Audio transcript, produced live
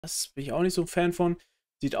Das bin ich auch nicht so ein Fan von.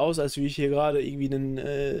 Sieht aus, als würde ich hier gerade irgendwie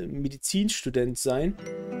ein Medizinstudent sein.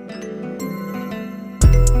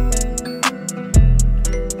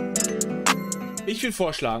 Ich will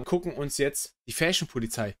vorschlagen, gucken uns jetzt die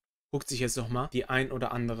Fashion-Polizei. Guckt sich jetzt nochmal die ein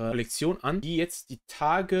oder andere Kollektion an, die jetzt die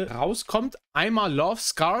Tage rauskommt. Einmal Love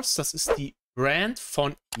Scars, das ist die Brand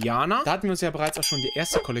von Jana. Da hatten wir uns ja bereits auch schon die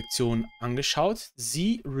erste Kollektion angeschaut.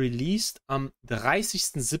 Sie released am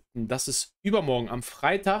 30.07. Das ist übermorgen, am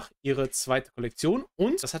Freitag, ihre zweite Kollektion.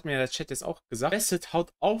 Und, das hat mir der Chat jetzt auch gesagt, Vested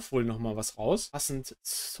haut auch wohl nochmal was raus, passend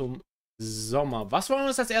zum Sommer. Was wollen wir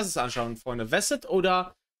uns als erstes anschauen, Freunde? Vested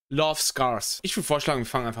oder Love Scars? Ich würde vorschlagen, wir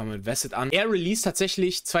fangen einfach mit Vested an. Er released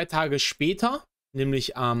tatsächlich 2 Tage später,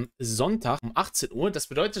 nämlich am Sonntag um 18 Uhr. Das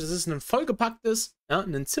bedeutet, es ist ein vollgepacktes, ja,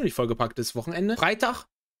 ein ziemlich vollgepacktes Wochenende. Freitag,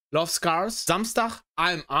 Love Scars. Samstag,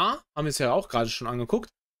 AMA. Haben wir es ja auch gerade schon angeguckt.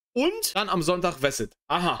 Und dann am Sonntag Vested.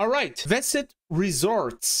 Aha. Alright. Vested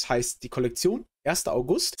Resorts heißt die Kollektion. 1.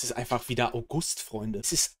 August. Es ist einfach wieder August, Freunde.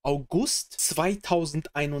 Es ist August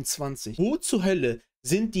 2021. Wo zur Hölle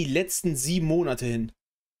sind die letzten 7 Monate hin?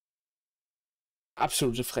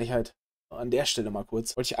 Absolute Frechheit. An der Stelle mal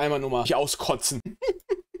kurz. Wollte ich einmal nur mal hier auskotzen.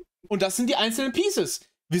 Und das sind die einzelnen Pieces.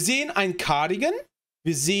 Wir sehen ein Cardigan.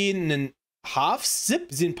 Wir sehen einen Half-Zip.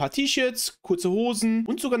 Wir sehen ein paar T-Shirts, kurze Hosen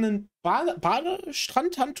und sogar ein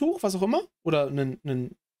Badestrandhandtuch, was auch immer. Oder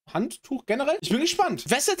ein Handtuch generell. Ich bin gespannt.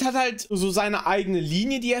 Vested hat halt so seine eigene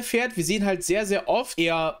Linie, die er fährt. Wir sehen halt sehr, sehr oft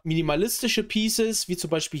eher minimalistische Pieces, wie zum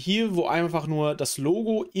Beispiel hier, wo einfach nur das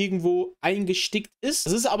Logo irgendwo eingestickt ist.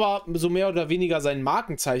 Das ist aber so mehr oder weniger sein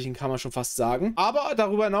Markenzeichen, kann man schon fast sagen. Aber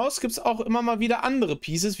darüber hinaus gibt es auch immer mal wieder andere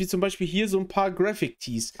Pieces, wie zum Beispiel hier so ein paar Graphic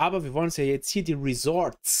Tees. Aber wir wollen uns ja jetzt hier die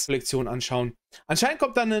Resorts-Kollektion anschauen. Anscheinend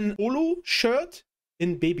kommt dann ein Polo-Shirt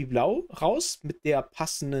in Babyblau raus mit der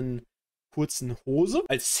passenden kurzen Hose,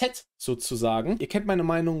 als Set sozusagen. Ihr kennt meine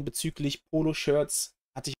Meinung bezüglich Polo-Shirts.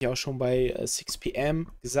 Hatte ich ja auch schon bei 6pm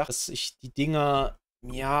gesagt, dass ich die Dinger,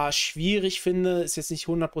 ja, schwierig finde. Ist jetzt nicht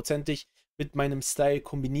hundertprozentig mit meinem Style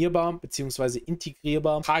kombinierbar, beziehungsweise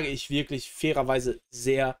integrierbar. Trage ich wirklich fairerweise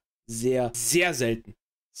sehr, sehr, sehr selten.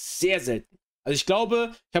 Sehr selten. Also ich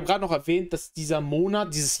glaube, ich habe gerade noch erwähnt, dass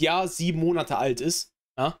dieses Jahr 7 Monate alt ist.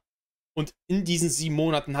 Ja? Und in diesen 7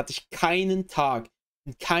 Monaten hatte ich keinen Tag,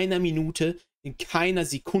 in keiner Minute, in keiner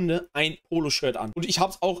Sekunde ein Poloshirt an. Und ich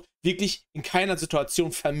habe es auch wirklich in keiner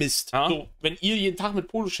Situation vermisst. Ja? So, wenn ihr jeden Tag mit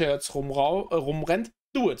Poloshirts rumrennt,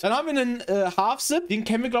 do it. Dann haben wir einen Half-Zip. Den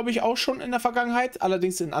kennen wir, glaube ich, auch schon in der Vergangenheit.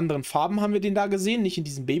 Allerdings in anderen Farben haben wir den da gesehen. Nicht in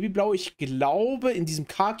diesem Babyblau. Ich glaube, in diesem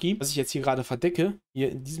Khaki, was ich jetzt hier gerade verdecke, hier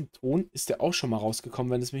in diesem Ton, ist der auch schon mal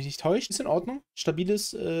rausgekommen, wenn es mich nicht täuscht. Ist in Ordnung.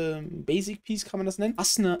 Stabiles Basic-Piece kann man das nennen.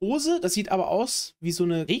 Hast eine Hose. Das sieht aber aus wie so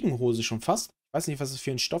eine Regenhose schon fast. Ich weiß nicht, was das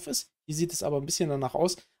für ein Stoff ist. Hier sieht es aber ein bisschen danach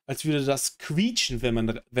aus, als würde das quietschen, wenn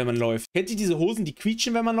man läuft. Kennt ihr diese Hosen, die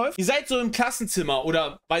quietschen, wenn man läuft? Ihr seid so im Klassenzimmer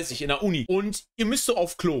oder, weiß ich, in der Uni. Und ihr müsst so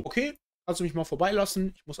auf Klo. Okay? Kannst du mich mal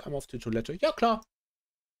vorbeilassen? Ich muss einmal auf die Toilette. Ja, klar.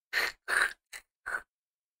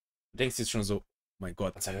 Du denkst jetzt schon so, oh mein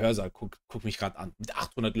Guck, der Hörsaal, guck mich gerade an. Mit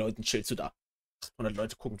 800 Leuten chillst du da. 800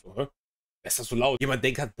 Leute gucken so, hä? Wer ist das so laut? Jemand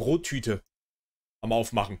denkt, hat Brottüte am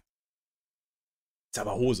Aufmachen. Ist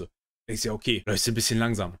aber Hose. Denkst du ja, okay, läufst du ein bisschen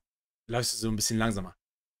langsam. Läufst du so ein bisschen langsamer.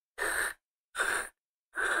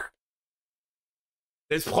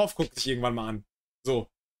 Der Prof guckt dich irgendwann mal an. So,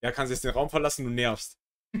 ja, kannst jetzt den Raum verlassen, du nervst.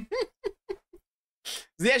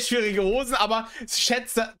 Sehr schwierige Hosen, aber Chat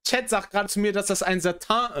sagt gerade zu mir, dass das ein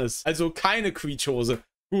Satin ist. Also keine Quietschhose.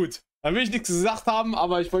 Gut, dann will ich nichts gesagt haben,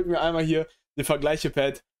 aber ich wollte mir einmal hier den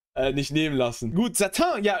Vergleiche-Pad nicht nehmen lassen. Gut,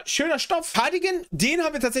 Satin, ja, schöner Stoff. Cardigan, den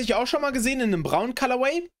haben wir tatsächlich auch schon mal gesehen in einem braunen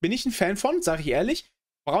Colorway. Bin ich ein Fan von, sage ich ehrlich.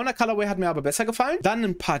 Brauner Colorway hat mir aber besser gefallen. Dann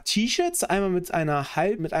ein paar T-Shirts, einmal mit einer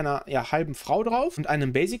halben Frau drauf und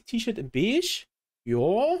einem Basic-T-Shirt in beige.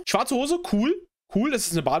 Ja. Schwarze Hose, cool. Cool, das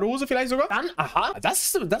ist eine Badehose vielleicht sogar. Dann, aha,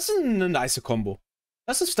 das ist eine nice Kombo.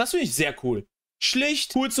 Das finde ich sehr cool.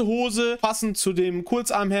 Schlicht, kurze Hose, passend zu dem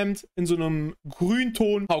Kurzarmhemd in so einem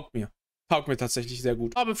Grünton. Taugt mir. Taugt mir tatsächlich sehr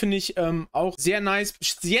gut. Aber finde ich auch sehr nice.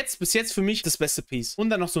 Bis jetzt für mich das beste Piece.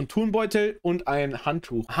 Und dann noch so ein Turnbeutel und ein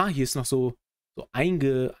Handtuch. Aha, hier ist noch so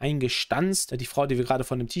eingestanzt. Die Frau, die wir gerade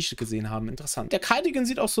von dem T-Shirt gesehen haben. Interessant. Der Cardigan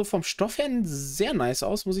sieht auch so vom Stoff her sehr nice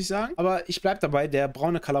aus, muss ich sagen. Aber ich bleibe dabei, der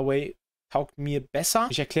braune Colorway taugt mir besser.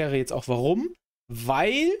 Ich erkläre jetzt auch warum.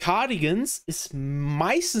 Weil Cardigans ist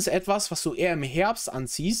meistens etwas, was du eher im Herbst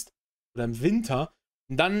anziehst oder im Winter.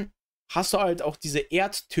 Und dann hast du halt auch diese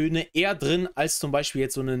Erdtöne eher drin, als zum Beispiel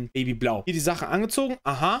jetzt so ein Babyblau. Hier die Sachen angezogen.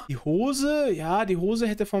 Aha. Die Hose, ja, die Hose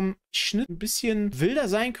hätte vom Schnitt ein bisschen wilder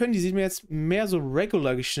sein können. Die sieht mir jetzt mehr so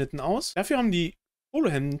regular geschnitten aus. Dafür haben die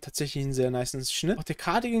Polohemd tatsächlich einen sehr nice Schnitt. Auch der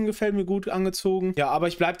Cardigan gefällt mir gut angezogen. Ja, aber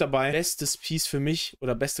ich bleib dabei. Bestes Piece für mich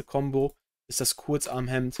oder beste Combo ist das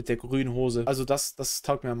Kurzarmhemd mit der grünen Hose. Also das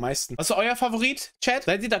taugt mir am meisten. Was ist euer Favorit, Chat?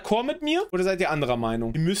 Seid ihr d'accord mit mir oder seid ihr anderer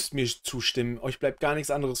Meinung? Ihr müsst mir zustimmen. Euch bleibt gar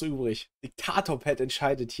nichts anderes übrig. Diktator-Pad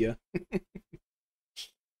entscheidet hier.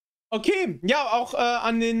 Okay, ja, auch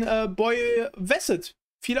an den Boy Wesset.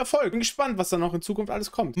 Viel Erfolg. Bin gespannt, was da noch in Zukunft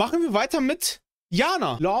alles kommt. Machen wir weiter mit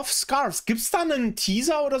Jana. Love Scarves. Gibt es da einen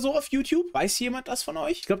Teaser oder so auf YouTube? Weiß jemand das von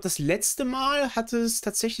euch? Ich glaube, das letzte Mal hat es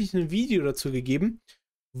tatsächlich ein Video dazu gegeben,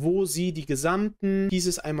 wo sie die gesamten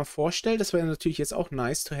Pieces einmal vorstellt. Das wäre natürlich jetzt auch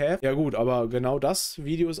nice to have. Ja gut, aber genau das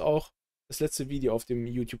Video ist auch das letzte Video auf dem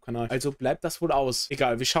YouTube-Kanal. Also bleibt das wohl aus.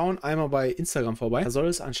 Egal, wir schauen einmal bei Instagram vorbei. Da soll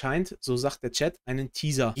es anscheinend, so sagt der Chat, einen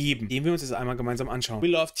Teaser geben, den wir uns jetzt einmal gemeinsam anschauen. We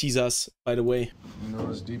love teasers, by the way. You know,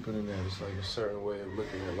 it's deeper than that. It's like a certain way of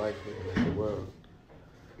looking at life, looking at the world.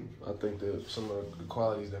 I think that some of the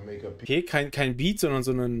qualities that make up Okay, kein Beat, sondern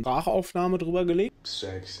so eine Sprachaufnahme drüber gelegt.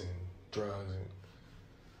 sex and drugs and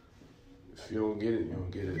if you don't get it, you don't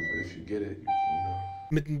get it. But if you get it, you know,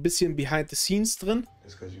 Mit ein bisschen Behind the Scenes drin.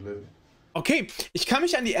 it's because you live it. Okay, ich kann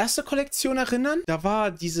mich an die erste Kollektion erinnern. Da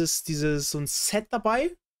war so ein Set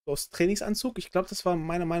dabei, aus Trainingsanzug. Ich glaube, das war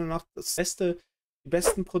meiner Meinung nach die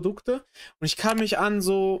besten Produkte. Und ich kann mich an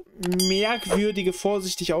so merkwürdige,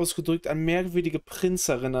 vorsichtig ausgedrückt, an merkwürdige Prints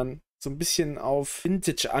erinnern. So ein bisschen auf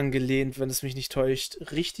Vintage angelehnt, wenn es mich nicht täuscht.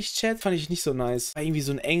 Richtig, Chat? Fand ich nicht so nice. War irgendwie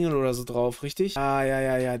so ein Engel oder so drauf, richtig? Ah,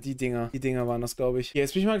 ja, die Dinger. Die Dinger waren das, glaube ich. Ja,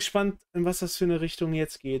 jetzt bin ich mal gespannt, in was das für eine Richtung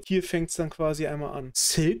jetzt geht. Hier fängt es dann quasi einmal an.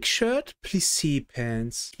 Silk-Shirt,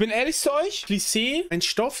 Plissé-Pants. Ich bin ehrlich zu euch, Plissé, ein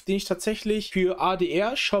Stoff, den ich tatsächlich für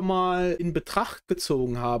ADR schon mal in Betracht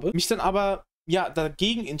gezogen habe. Mich dann aber, ja,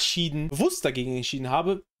 bewusst dagegen entschieden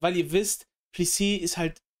habe, weil ihr wisst, Plissé ist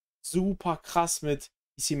halt super krass mit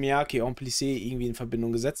CsKSeVKICA und Plissé irgendwie in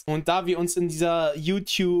Verbindung gesetzt. Und da wir uns in dieser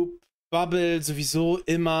YouTube-Bubble sowieso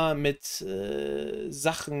immer mit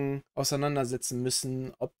Sachen auseinandersetzen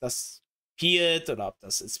müssen, ob das kopiert oder ob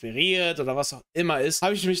das inspiriert oder was auch immer ist,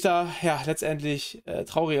 habe ich mich da, ja, letztendlich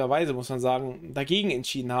traurigerweise, muss man sagen, dagegen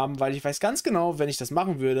entschieden haben, weil ich weiß ganz genau, wenn ich das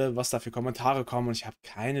machen würde, was da für Kommentare kommen und ich habe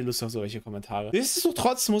keine Lust auf solche Kommentare.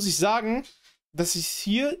 Nichtsdestotrotz muss ich sagen, dass ich es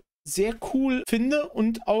hier sehr cool finde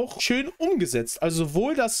und auch schön umgesetzt. Also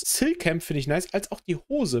sowohl das Silk-Hemd finde ich nice, als auch die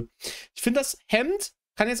Hose. Ich finde, das Hemd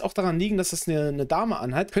kann jetzt auch daran liegen, dass das eine Dame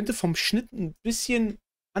anhat. Könnte vom Schnitt ein bisschen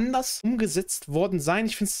anders umgesetzt worden sein.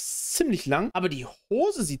 Ich finde es ziemlich lang, aber die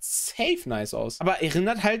Hose sieht safe nice aus. Aber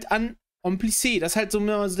erinnert halt an Plissé. Das ist halt so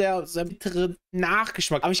der bittere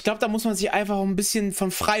Nachgeschmack. Aber ich glaube, da muss man sich einfach ein bisschen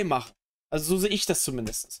von frei machen. Also so sehe ich das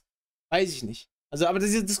zumindest. Weiß ich nicht. Also, aber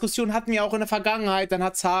diese Diskussion hatten wir auch in der Vergangenheit. Dann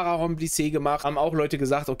hat Zara Plissé gemacht. Haben auch Leute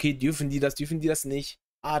gesagt, okay, dürfen die das nicht?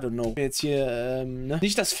 I don't know. Ich bin jetzt hier,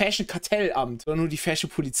 nicht das Fashion-Kartellamt, sondern nur die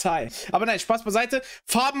Fashion-Polizei. Aber nein, Spaß beiseite.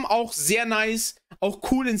 Farben auch sehr nice.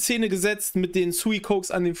 Auch cool in Szene gesetzt mit den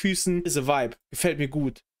Suicokes an den Füßen. Ist a Vibe. Gefällt mir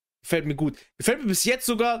gut. Gefällt mir gut. Gefällt mir bis jetzt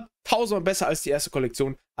sogar 1000-mal besser als die erste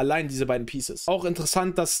Kollektion. Allein diese beiden Pieces. Auch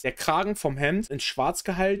interessant, dass der Kragen vom Hemd in schwarz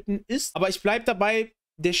gehalten ist. Aber ich bleibe dabei,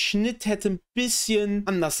 der Schnitt hätte ein bisschen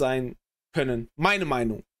anders sein können. Meine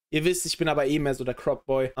Meinung. Ihr wisst, ich bin aber eh mehr so der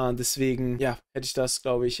Crop-Boy. Deswegen, ja, hätte ich das,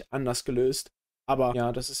 glaube ich, anders gelöst. Aber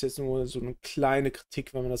ja, das ist jetzt nur so eine kleine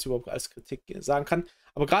Kritik, wenn man das überhaupt als Kritik sagen kann.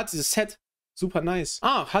 Aber gerade dieses Set, super nice.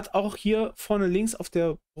 Hat auch hier vorne links auf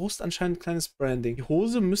der Brust anscheinend ein kleines Branding. Die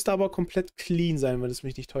Hose müsste aber komplett clean sein, wenn es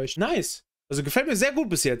mich nicht täuscht. Nice. Also gefällt mir sehr gut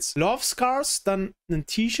bis jetzt. Love Scars, dann ein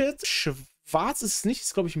T-Shirt. Schwarz ist es nicht,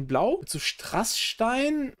 ist glaube ich ein Blau. Mit so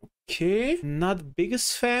Strassstein. Okay. Not the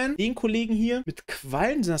biggest fan. Den Kollegen hier mit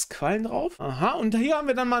Quallen. Sind das Quallen drauf? Aha. Und hier haben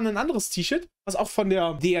wir dann mal ein anderes T-Shirt, was auch von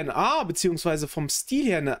der DNA beziehungsweise vom Stil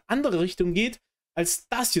her in eine andere Richtung geht, als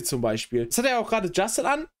das hier zum Beispiel. Das hat er ja auch gerade Justin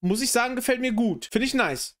an. Muss ich sagen, gefällt mir gut. Finde ich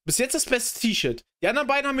nice. Bis jetzt das beste T-Shirt. Die anderen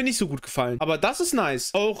beiden haben mir nicht so gut gefallen. Aber das ist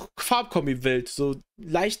nice. Auch Farbkombi wild. So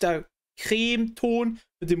leichter Cremeton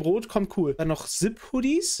mit dem Rot kommt cool. Dann noch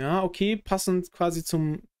Zip-Hoodies. Ja, okay. Passend quasi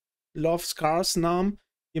zum Love Scars Namen.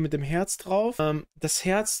 Hier mit dem Herz drauf. Das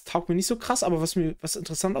Herz taugt mir nicht so krass, aber was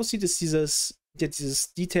interessant aussieht, ist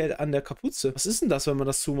dieses Detail an der Kapuze. Was ist denn das, wenn man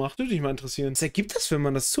das zumacht? Würde mich mal interessieren. Was ergibt das, wenn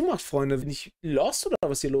man das zumacht, Freunde? Bin ich lost oder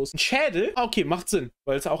was ist hier los? Ein Schädel? Okay, macht Sinn,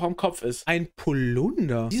 weil es auch am Kopf ist. Ein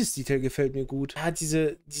Polunder. Dieses Detail gefällt mir gut. Ja,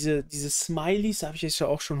 diese Smileys, da habe ich ja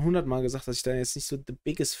auch schon 100-mal gesagt, dass ich da jetzt nicht so the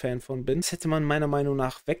biggest Fan von bin. Das hätte man meiner Meinung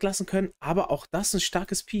nach weglassen können, aber auch das ist ein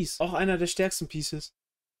starkes Piece. Auch einer der stärksten Pieces.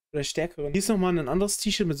 Oder stärkeren. Hier ist nochmal ein anderes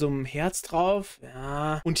T-Shirt mit so einem Herz drauf.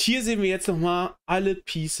 Ja. Und hier sehen wir jetzt nochmal alle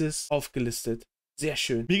Pieces aufgelistet. Sehr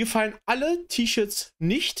schön. Mir gefallen alle T-Shirts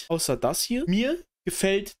nicht, außer das hier. Mir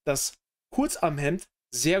gefällt das Kurzarmhemd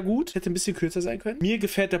sehr gut. Hätte ein bisschen kürzer sein können. Mir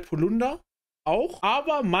gefällt der Polunder auch.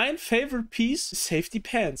 Aber mein Favorite Piece ist Safety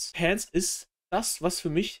Pants. Pants ist das, was für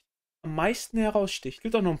mich am meisten heraussticht. Es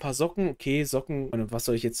gibt auch noch ein paar Socken. Okay, Socken. Was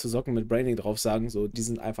soll ich jetzt zu Socken mit Branding drauf sagen? So, die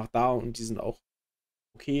sind einfach da und die sind auch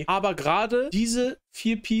okay. Aber gerade diese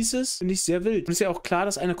 4 Pieces finde ich sehr wild. Und es ist ja auch klar,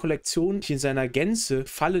 dass eine Kollektion nicht in seiner Gänze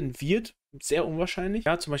fallen wird. Sehr unwahrscheinlich.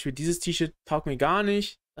 Ja, zum Beispiel dieses T-Shirt taugt mir gar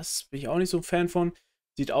nicht. Das bin ich auch nicht so ein Fan von.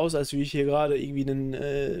 Sieht aus, als würde ich hier gerade irgendwie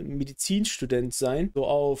ein Medizinstudent sein. So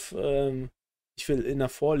auf, ich will in einer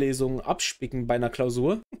Vorlesung abspicken bei einer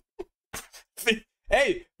Klausur.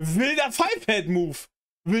 Ey, wilder Fivehead-Move.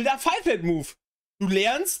 Wilder Fivehead-Move. Du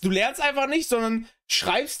lernst einfach nicht, sondern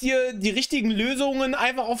schreibst dir die richtigen Lösungen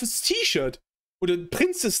einfach auf das T-Shirt. Oder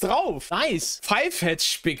printst es drauf. Nice.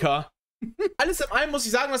 Fivehead-Spicker. Alles in allem muss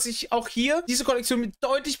ich sagen, dass ich auch hier diese Kollektion mir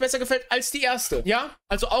deutlich besser gefällt als die erste. Ja,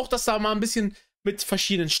 also auch, dass da mal ein bisschen mit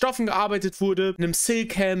verschiedenen Stoffen gearbeitet wurde. Einem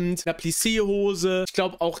Silkhemd, einer Plissé-Hose. Ich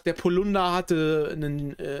glaube auch der Polunder hatte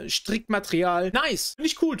ein Strickmaterial. Nice. Finde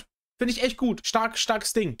ich gut. Finde ich echt gut.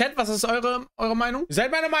 Starkes Ding. Chat, was ist eure Meinung? Ihr seid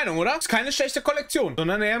meine Meinung, oder? Ist keine schlechte Kollektion,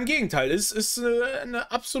 sondern eher im Gegenteil. Ist eine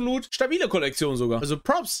absolut stabile Kollektion sogar. Also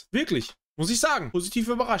Props. Wirklich. Muss ich sagen. Positiv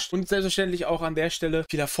überrascht. Und selbstverständlich auch an der Stelle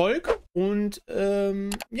viel Erfolg. Und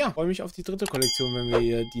ja, freue mich auf die 3. Kollektion, wenn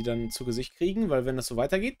wir die dann zu Gesicht kriegen. Weil wenn das so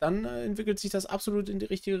weitergeht, dann entwickelt sich das absolut in die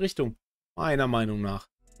richtige Richtung. Meiner Meinung nach.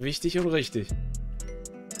 Wichtig und richtig.